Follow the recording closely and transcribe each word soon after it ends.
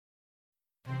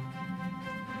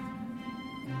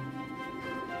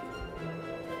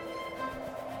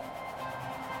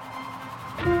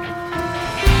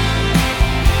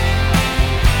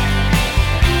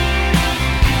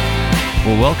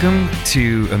Welcome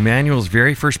to Emmanuel's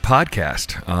very first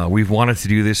podcast. We've wanted to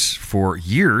do this for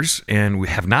years, and we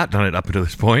have not done it up until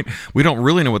this point. We don't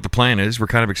really know what the plan is. We're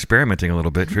kind of experimenting a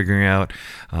little bit, figuring out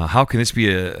how can this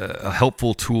be a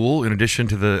helpful tool in addition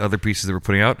to the other pieces that we're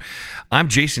putting out. I'm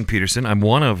Jason Peterson. I'm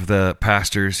one of the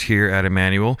pastors here at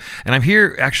Emmanuel, and I'm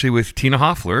here actually with Tina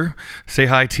Hoffler. Say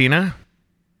hi, Tina.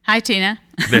 Hi, Tina.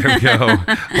 There we go.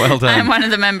 Well done. I'm one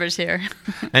of the members here.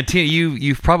 And Tina,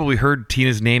 you've probably heard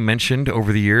Tina's name mentioned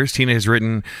over the years. Tina has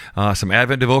written some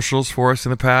Advent devotionals for us in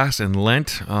the past, and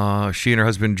Lent. She and her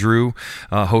husband Drew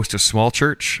host a small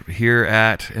church here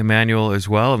at Emmanuel as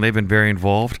well, and they've been very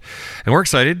involved. And we're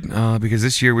excited because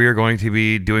this year we are going to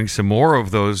be doing some more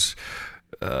of those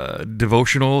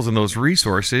devotionals and those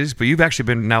resources, but you've actually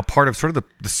been now part of sort of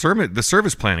the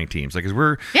service planning teams, like as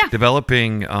we're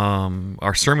developing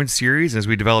our sermon series, as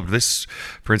we developed this,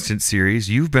 for instance, series,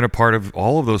 you've been a part of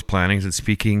all of those plannings and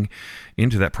speaking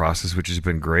into that process, which has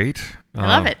been great. I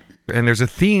love it. And there's a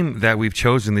theme that we've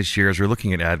chosen this year as we're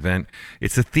looking at Advent.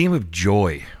 It's the theme of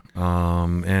joy.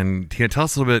 And Tina, tell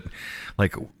us a little bit,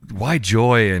 like, why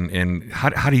joy, and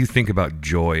how do you think about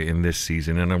joy in this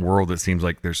season in a world that seems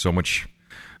like there's so much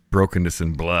brokenness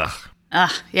and blah?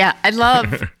 Yeah, I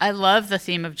love the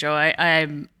theme of joy.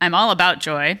 I'm all about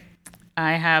joy.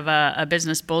 I have a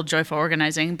business, Bold Joyful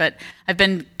Organizing, but I've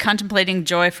been contemplating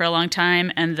joy for a long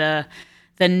time, and the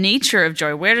nature of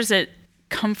joy. Where does it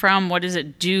come from? What does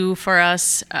it do for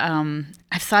us? I've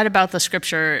thought about the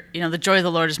scripture. The joy of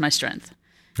the Lord is my strength,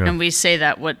 and we say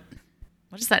that. What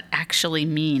does that actually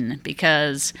mean?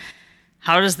 Because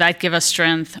how does that give us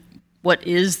strength? What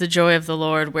is the joy of the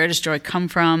Lord? Where does joy come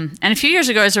from? And a few years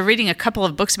ago, I was reading a couple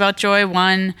of books about joy,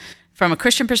 one from a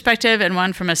Christian perspective and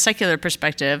one from a secular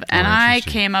perspective. And I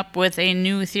came up with a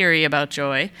new theory about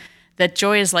joy, that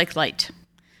joy is like light.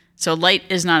 So light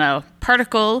is not a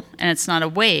particle and it's not a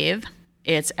wave.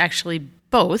 It's actually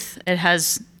both. It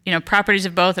has, properties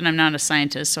of both, and I'm not a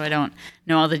scientist, so I don't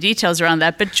know all the details around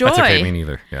that. But joy... That's okay, me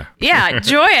neither, yeah. Yeah,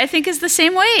 joy, I think, is the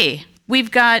same way. We've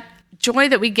got joy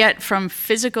that we get from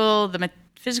the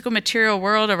physical material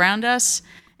world around us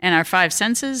and our five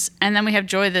senses, and then we have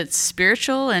joy that's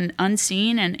spiritual and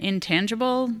unseen and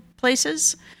intangible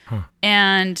places.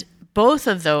 And both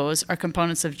of those are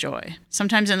components of joy.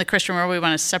 Sometimes in the Christian world we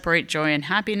want to separate joy and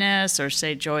happiness, or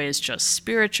say joy is just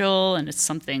spiritual and it's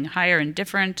something higher and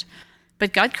different.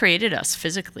 But God created us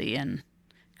physically and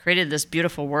created this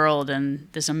beautiful world and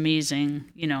this amazing,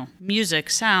 music,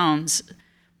 sounds,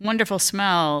 wonderful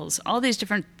smells, all these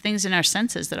different things in our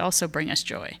senses that also bring us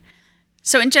joy.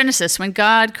 So in Genesis, when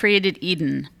God created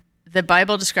Eden, the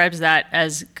Bible describes that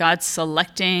as God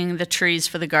selecting the trees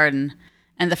for the garden.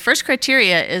 And the first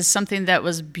criteria is something that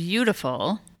was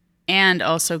beautiful and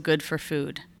also good for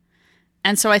food.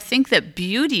 And so I think that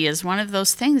beauty is one of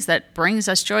those things that brings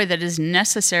us joy, that is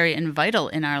necessary and vital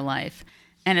in our life.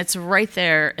 And it's right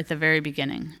there at the very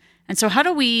beginning. And so how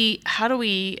do we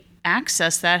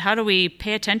access that? How do we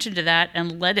pay attention to that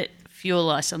and let it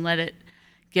fuel us and let it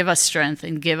give us strength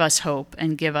and give us hope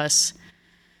and give us,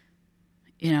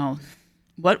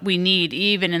 what we need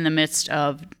even in the midst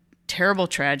of terrible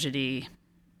tragedy,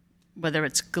 whether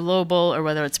it's global or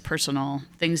whether it's personal,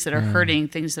 things that are hurting,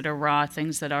 things that are raw,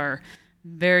 things that are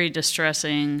very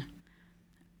distressing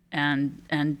and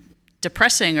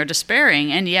depressing or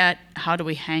despairing, and yet how do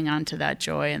we hang on to that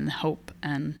joy and hope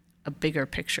and a bigger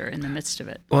picture in the midst of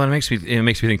it? Well, it makes me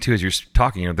think too, as you're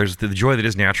talking, there's the joy that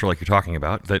is natural, like you're talking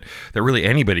about, that really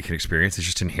anybody can experience. It's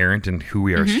just inherent in who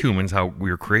we are as humans, how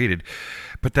we were created.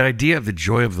 But that idea of the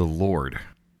joy of the Lord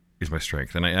is my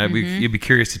strength, and you'd be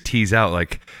curious to tease out,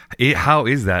 like, how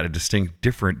is that a distinct,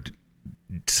 different,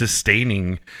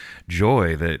 sustaining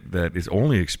joy that is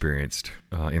only experienced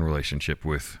in relationship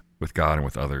with God and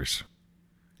with others?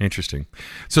 Interesting.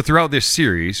 So throughout this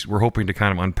series, we're hoping to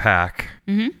kind of unpack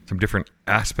some different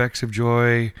aspects of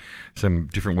joy, some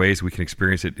different ways we can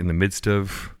experience it in the midst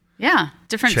of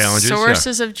different challenges.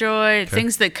 Sources of joy,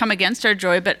 things that come against our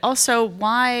joy, but also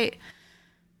why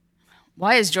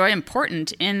is joy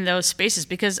important in those spaces?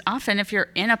 Because often if you're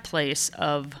in a place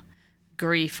of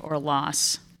grief or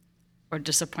loss or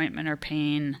disappointment or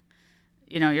pain,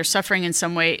 you're suffering in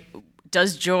some way,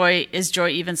 is joy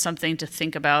even something to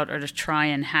think about or to try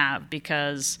and have?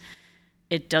 Because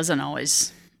it doesn't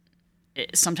always.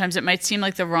 Sometimes it might seem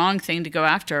like the wrong thing to go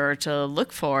after or to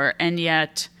look for, and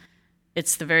yet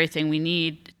it's the very thing we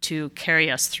need to carry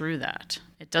us through that.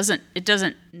 It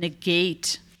doesn't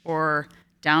negate or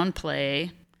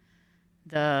downplay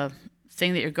the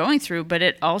thing that you're going through, but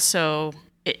it also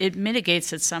it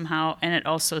mitigates it somehow, and it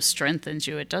also strengthens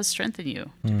you. It does strengthen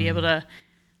you to be able to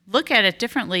look at it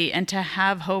differently and to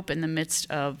have hope in the midst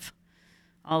of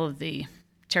all of the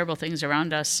terrible things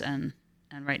around us and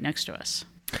right next to us.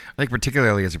 I think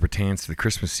particularly as it pertains to the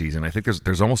Christmas season, I think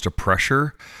there's almost a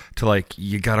pressure to, like,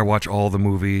 you got to watch all the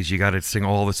movies, you got to sing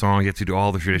all the songs, you have to do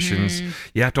all the traditions.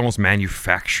 You have to almost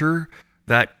manufacture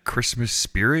that Christmas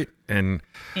spirit, and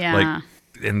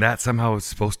and that somehow is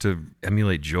supposed to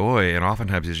emulate joy, and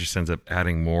oftentimes it just ends up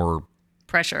adding more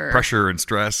pressure and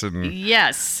stress, and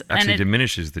actually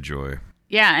diminishes the joy.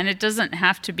 Yeah, and it doesn't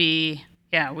have to be.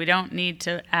 Yeah, we don't need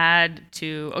to add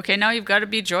to, okay, now you've got to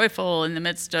be joyful in the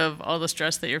midst of all the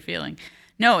stress that you're feeling.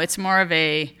 No, it's more of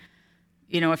a,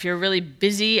 if you're really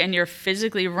busy and you're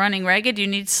physically running ragged, you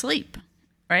need sleep,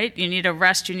 right? You need a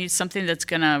rest. You need something that's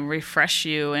going to refresh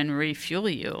you and refuel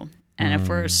you. And if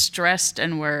we're stressed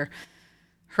and we're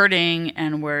hurting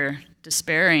and we're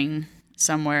despairing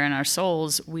somewhere in our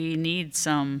souls, we need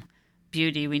some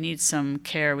beauty, we need some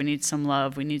care, we need some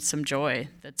love, we need some joy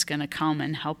that's going to come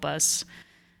and help us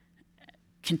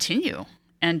continue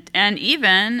and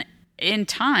even in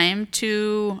time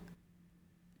to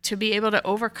be able to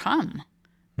overcome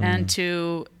and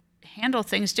to handle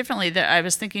things differently. That I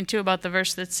was thinking too about the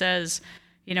verse that says,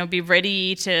 be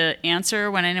ready to answer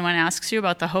when anyone asks you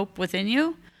about the hope within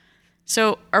you.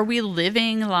 So are we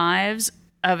living lives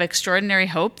of extraordinary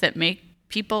hope that make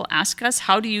people ask us,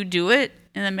 how do you do it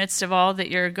in the midst of all that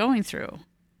you're going through?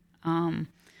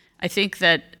 I think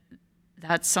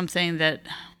that's something that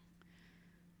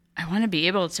I want to be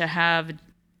able to have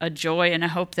a joy and a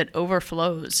hope that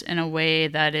overflows in a way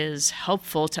that is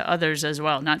helpful to others as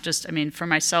well. Not just, for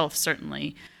myself,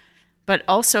 certainly, but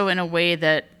also in a way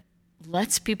that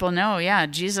lets people know,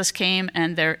 Jesus came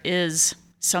and there is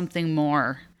something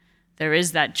more. There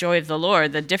is that joy of the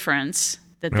Lord, the difference,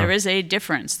 that there is a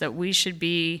difference, that we should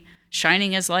be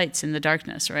shining as lights in the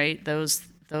darkness, right? Those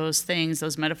things,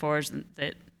 those metaphors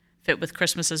that fit with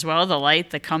Christmas as well. The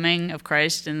light, the coming of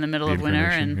Christ in the middle of winter,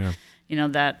 and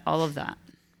that all of that.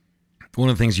 One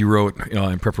of the things you wrote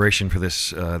in preparation for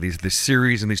this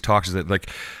series and these talks is that, like,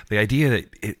 the idea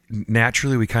that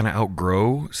naturally we kind of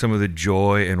outgrow some of the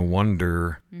joy and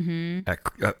wonder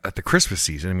at the Christmas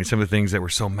season. Some of the things that were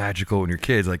so magical when you're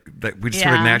kids, like that, we just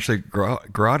sort of naturally grow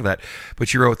out of that.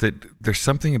 But you wrote that there's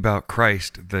something about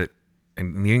Christ that,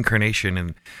 and the incarnation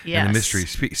and the mystery.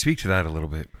 Speak to that a little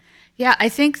bit. Yeah, I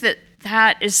think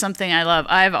that is something I love.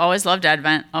 I've always loved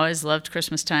Advent, always loved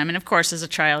Christmas time. And of course, as a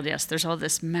child, yes, there's all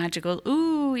this magical,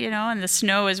 and the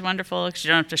snow is wonderful because you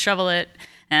don't have to shovel it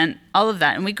and all of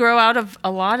that. And we grow out of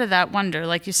a lot of that wonder,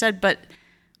 like you said. But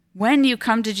when you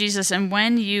come to Jesus and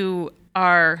when you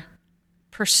are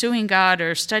pursuing God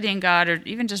or studying God or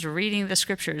even just reading the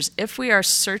scriptures, if we are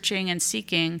searching and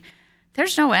seeking,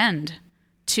 there's no end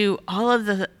to all of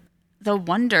the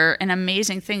wonder and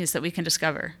amazing things that we can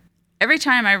discover. Every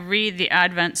time I read the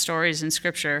Advent stories in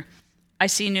Scripture, I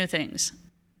see new things.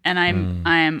 And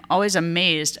I'm always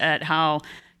amazed at how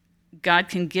God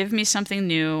can give me something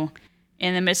new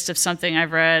in the midst of something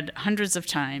I've read hundreds of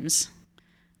times.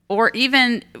 Or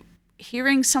even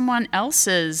hearing someone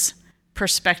else's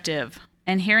perspective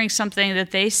and hearing something that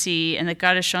they see and that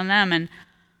God has shown them. And,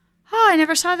 I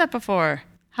never saw that before.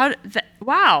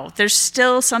 Wow, there's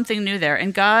still something new there.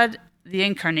 And God, the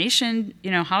incarnation,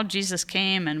 how Jesus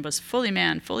came and was fully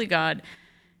man, fully God,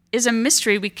 is a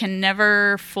mystery we can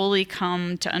never fully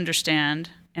come to understand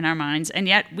in our minds. And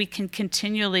yet we can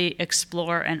continually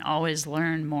explore and always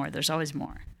learn more. There's always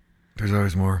more. There's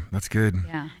always more. That's good.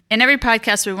 Yeah. In every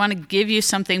podcast, we want to give you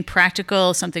something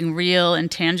practical, something real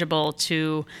and tangible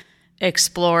to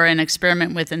explore and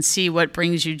experiment with and see what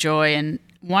brings you joy. And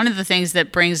one of the things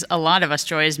that brings a lot of us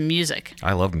joy is music.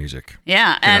 I love music.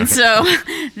 Yeah, and so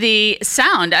the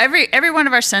sound, every one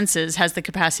of our senses has the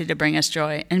capacity to bring us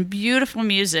joy. And beautiful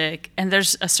music, and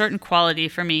there's a certain quality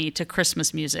for me to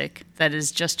Christmas music that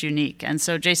is just unique. And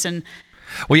so, Jason,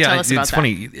 well, yeah, tell us about it's that.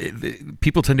 funny.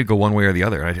 People tend to go one way or the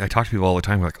other. I talk to people all the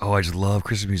time like, I just love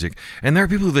Christmas music. And there are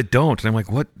people that don't. And I'm like,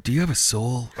 what? Do you have a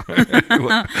soul?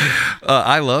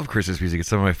 I love Christmas music. It's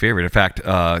some of my favorite. In fact,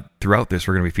 throughout this,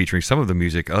 we're going to be featuring some of the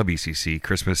music of ECC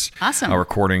Christmas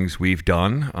recordings we've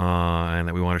done and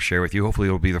that we want to share with you. Hopefully,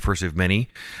 it'll be the first of many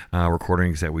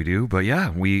recordings that we do. But yeah,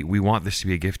 we want this to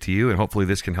be a gift to you. And hopefully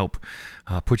this can help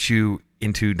put you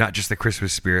into not just the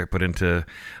Christmas spirit, but into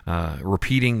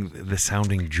repeating the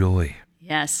sounding joy.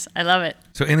 Yes, I love it.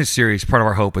 So in this series, part of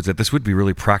our hope is that this would be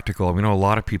really practical. We know a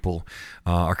lot of people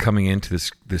are coming into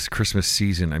this Christmas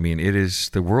season.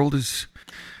 The world is,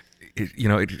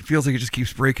 it feels like it just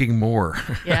keeps breaking more.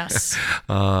 Yes.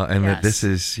 And Yes. that this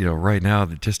is, right now,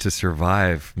 that just to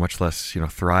survive, much less,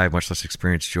 thrive, much less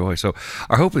experience joy. So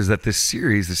our hope is that this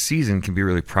season can be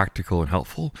really practical and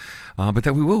helpful, but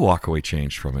that we will walk away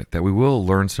changed from it, that we will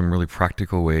learn some really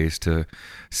practical ways to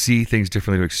see things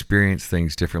differently, to experience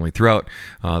things differently. Throughout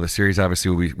the series,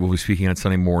 obviously, we'll be speaking on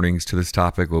Sunday mornings to this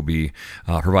topic. We'll be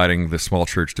providing the small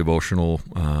church devotional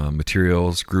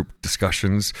materials, group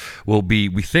discussions. We'll be,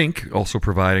 we think, also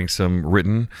providing some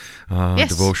written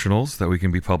Yes. devotionals that we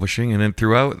can be publishing. And then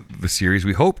throughout the series,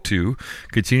 we hope to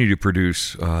continue to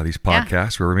produce these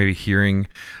podcasts where we're maybe hearing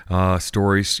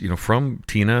stories, from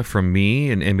Tina, from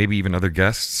me, and maybe even other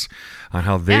guests on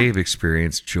how they've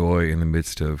experienced joy in the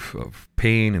midst of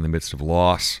pain, in the midst of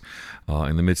loss,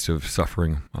 in the midst of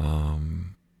suffering.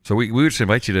 So we would just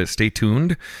invite you to stay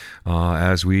tuned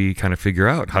as we kind of figure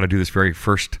out how to do this very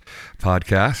first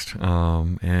podcast,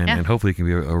 and hopefully it can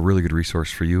be a really good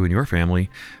resource for you and your family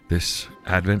this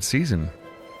Advent season.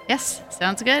 Yes,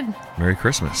 sounds good. Merry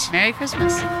Christmas. Merry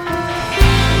Christmas.